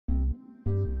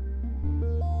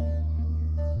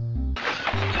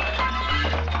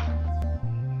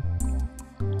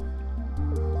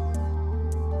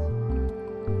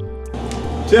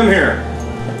Tim here.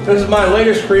 This is my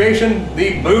latest creation,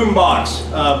 the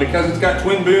theBoomBox, because it's got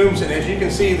twin booms, and as you can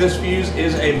see, this fuse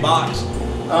is a box.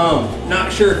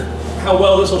 Not sure how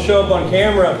well this will show up on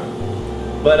camera,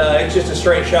 but it's just a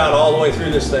straight shot all the way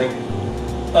through this thing.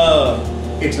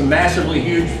 It's a massively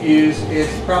huge fuse.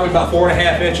 It's probably about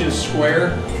 4.5 inches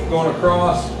square going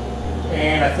across,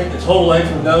 and I think the total length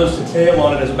from nose to tail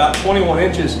on it is about 21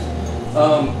 inches.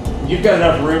 You've got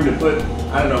enough room to put,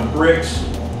 I don't know, bricks,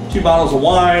 2 bottles of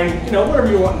wine, you know,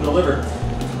 whatever you want to deliver.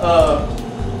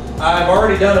 I've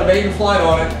already done a maiden flight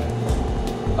on it.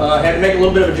 Had to make a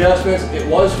little bit of adjustments. It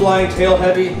was flying tail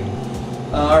heavy.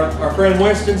 Our friend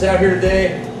Winston's out here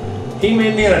today. He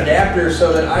made me an adapter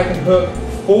so that I can hook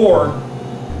 4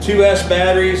 2S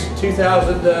batteries,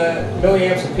 2,000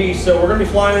 milliamps apiece. So we're going to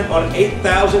be flying it on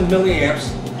 8,000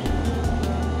 milliamps.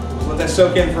 Just let that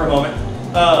soak in for a moment.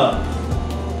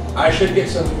 I should get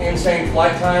some insane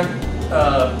flight time.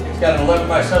 It's got an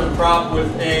 11x7 prop with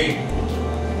a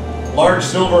large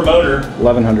silver motor.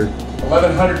 1100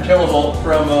 kilovolt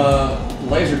from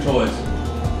Laser Toys.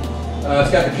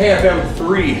 It's got the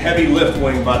KFM3 heavy lift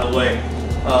wing, by the way.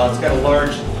 It's got a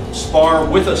large spar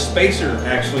with a spacer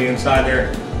actually inside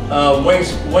there. Wing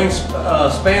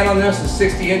span on this is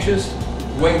 60 inches.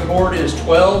 Wing chord is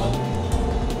 12.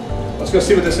 Let's go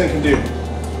see what this thing can do.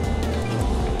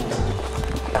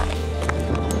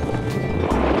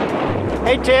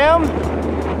 Hey Tim,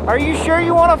 are you sure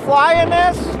you want to fly in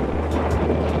this?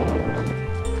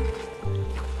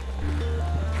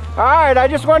 Alright, I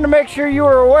just wanted to make sure you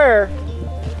were aware.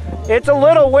 It's a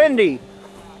little windy.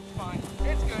 Fine.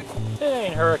 It's good. It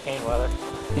ain't hurricane weather.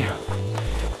 Yeah.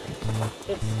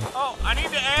 Oh, I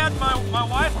need to add, my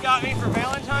wife got me for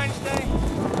Valentine's Day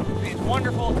these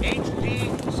wonderful HD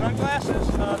sunglasses.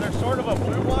 They're sort of a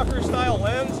blue blocker style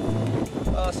lens.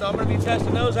 So I'm going to be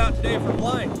testing those out today for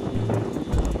flying.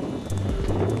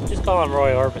 Just call him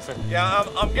Roy Orbison. Yeah,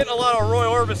 I'm getting a lot of Roy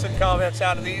Orbison comments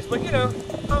out of these, but you know.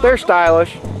 They're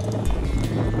stylish.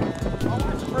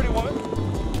 Oh, it's a pretty woman.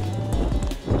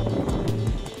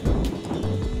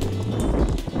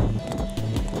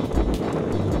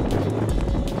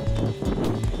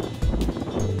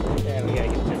 Yeah, we gotta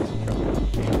get Tim some trouble.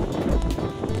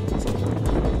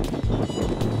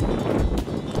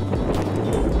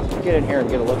 Get in here and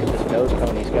get a look at this nose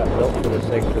cone he's got built for this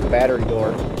thing, for the battery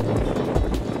door.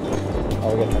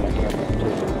 Oh, we gotta turn that camera on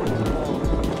too.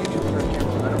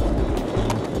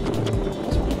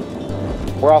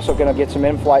 We're also gonna get some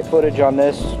in-flight footage on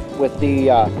this with the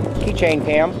keychain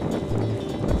cam.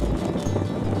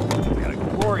 We got a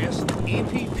glorious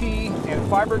EPP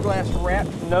and fiberglass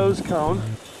wrapped nose cone.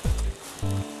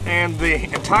 And the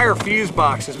entire fuse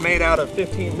box is made out of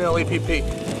 15 mil EPP.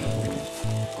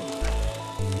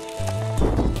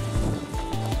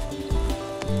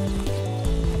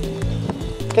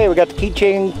 Okay, we got the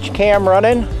keychain cam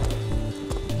running.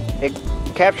 It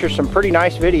captures some pretty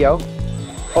nice video.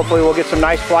 Hopefully we'll get some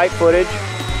nice flight footage.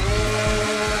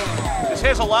 This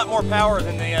has a lot more power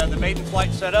than the maiden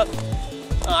flight setup.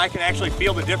 I can actually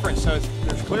feel the difference, so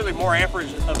there's clearly more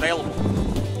amperage available.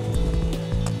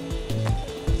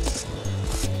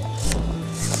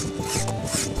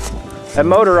 That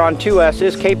motor on 2S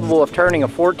is capable of turning a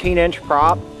 14-inch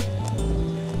prop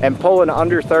and pulling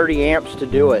under 30 amps to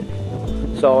do it.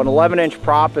 So an 11-inch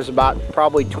prop is about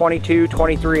probably 22,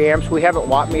 23 amps. We haven't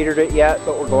watt metered it yet,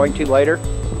 but we're going to later.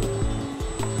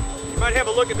 You might have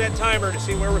a look at that timer to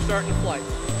see where we're starting to flight.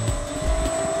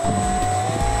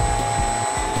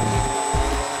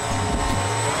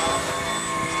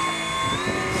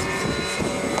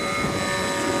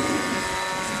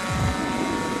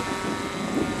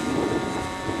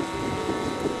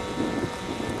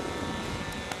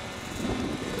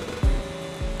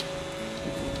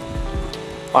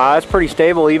 Wow, that's pretty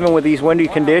stable even with these windy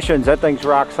conditions. That thing's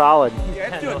rock solid.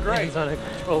 Yeah, it's doing great. It's on a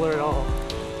controller at all.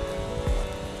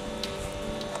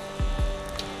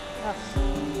 Yes. I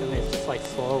mean, it's just like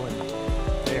slow and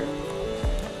there.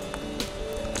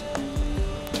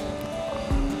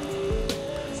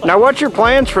 Now, what's your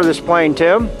plans for this plane,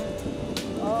 Tim? I've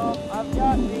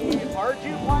got the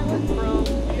Ardupilot from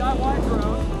DIY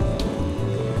Drone,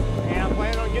 and I'm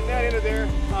planning on getting that into there.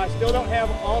 I still don't have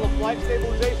all the flight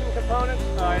stabilization components.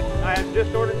 I have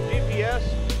just ordered GPS.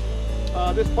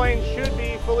 This plane should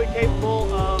be fully capable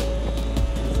of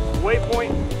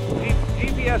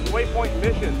GPS waypoint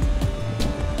mission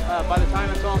by the time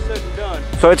it's all said and done.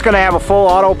 So it's going to have a full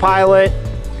autopilot,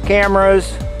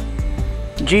 cameras,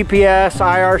 GPS,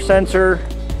 IR sensor.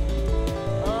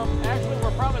 Actually,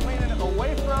 we're probably leaning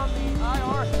away from the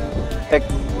IR sensor and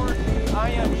toward the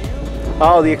IMU.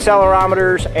 Oh, the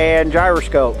accelerometers and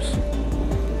gyroscopes.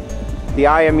 The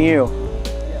IMU.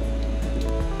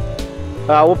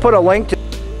 We'll put a link to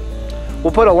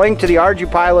the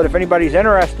Ardupilot if anybody's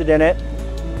interested in it.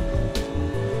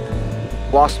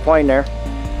 Lost the plane there.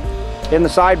 In the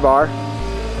sidebar.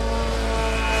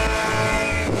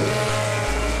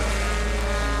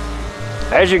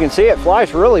 As you can see, it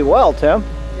flies really well, Tim.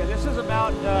 Yeah, this is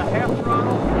about half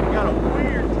throttle. We got a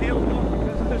weird tailwheel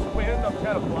because of this wind. I'm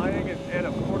kind of flying at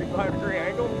a 45-degree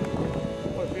angle.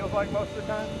 What it feels like most of the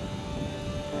time.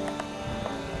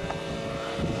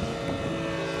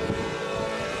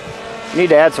 You need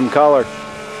to add some color.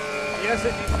 Yes,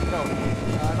 it needs some color.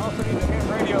 It also needs a ham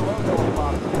radio logo on the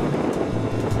bottom.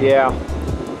 Yeah.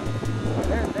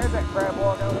 There's that crab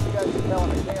walk. I don't know if you guys can tell on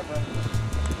the camera.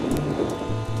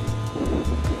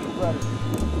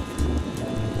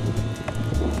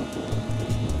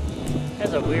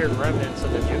 Has a weird remnants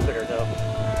of the Jupiter though.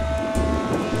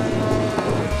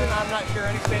 I'm not sure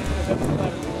any station has ever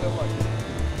flattered me so much.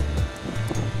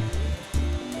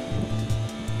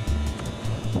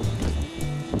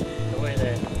 The way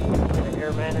the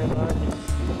air manners are,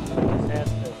 just has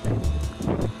the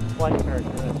flight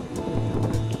characteristics.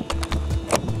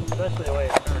 Especially the way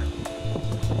it turns.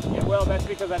 Yeah, well, that's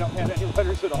because I don't have any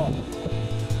letters at all.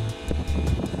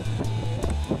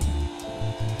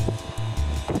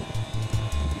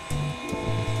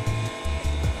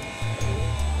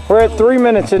 We're at 3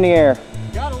 minutes in the air.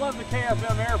 Gotta love the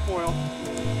KFM airfoil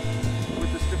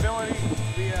with the stability,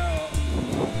 the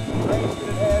race that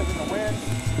it has in the wind,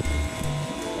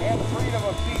 and the freedom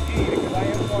of CG because I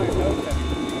am flying nose heavy.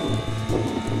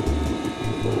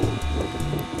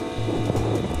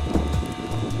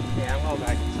 Yeah, I'm all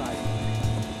back inside.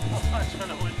 I'll punch on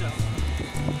the window.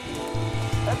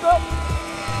 Heads up!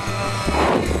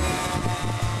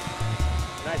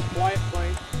 Nice quiet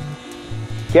plane.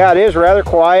 Yeah, it is rather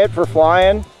quiet for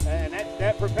flying. And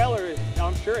that propeller is,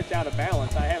 I'm sure it's out of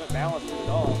balance. I haven't balanced it at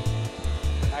all.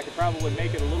 I could probably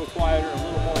make it a little quieter, a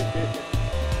little more efficient.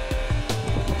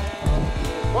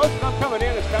 The closest I'm coming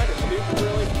in is kind of stupid,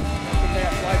 really. I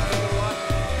flight sim a lot.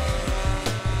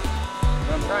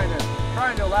 But I'm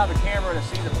trying to allow the camera to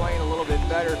see the plane a little bit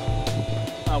better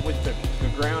with the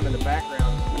ground in the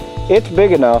background. It's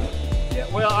big enough. Yeah.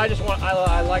 Well, I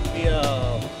like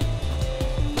the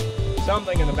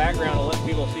something in the background to let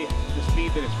people see the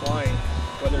speed that it's flying,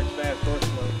 whether it's fast or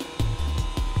slow.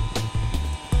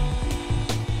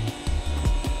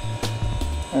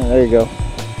 Oh, there you go.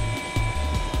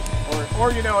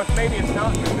 Or you know, maybe it's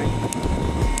not moving.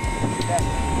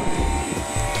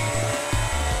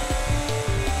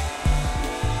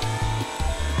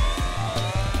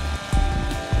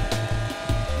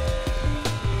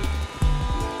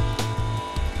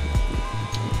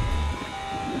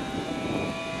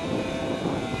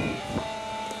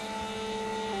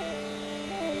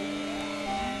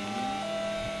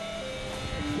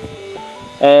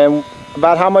 And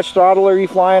about how much throttle are you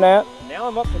flying at? Now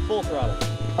I'm up to full throttle.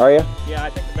 Are you? Yeah, I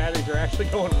think the batteries are actually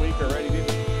going weak already.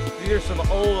 These are some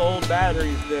old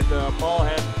batteries that Paul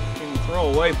had in the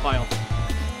throwaway pile.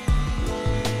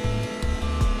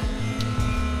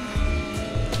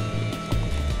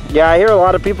 Yeah, I hear a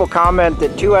lot of people comment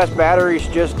that 2S batteries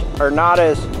just are not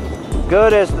as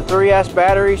good as the 3S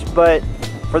batteries, but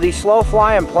for these slow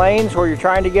flying planes where you're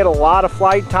trying to get a lot of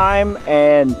flight time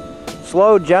and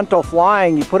slow, gentle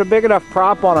flying, you put a big enough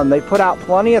prop on them, they put out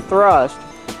plenty of thrust.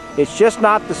 It's just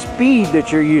not the speed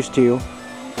that you're used to,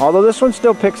 although this one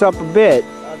still picks up a bit.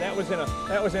 That was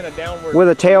in a downward with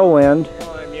a tailwind.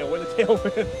 climb, yeah, with a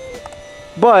tailwind.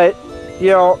 But you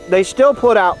know, they still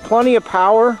put out plenty of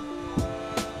power,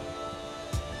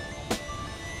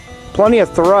 plenty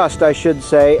of thrust, I should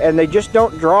say, and they just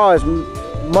don't draw as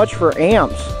much for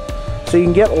amps. So you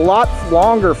can get a lot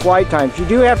longer flight times. You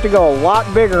do have to go a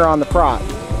lot bigger on the prop.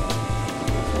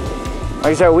 Like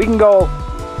I said, we can go,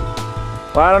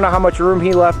 well, I don't know how much room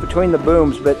he left between the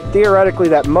booms, but theoretically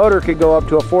that motor could go up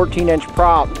to a 14-inch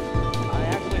prop. I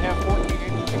actually have 14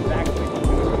 inches exactly.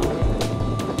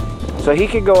 So he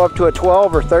could go up to a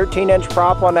 12 or 13-inch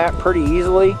prop on that pretty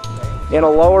easily in a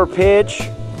lower pitch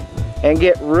and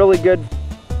get really good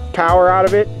power out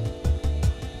of it.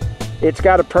 It's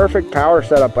got a perfect power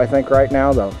setup, I think, right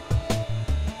now, though.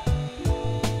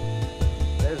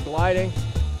 There's gliding.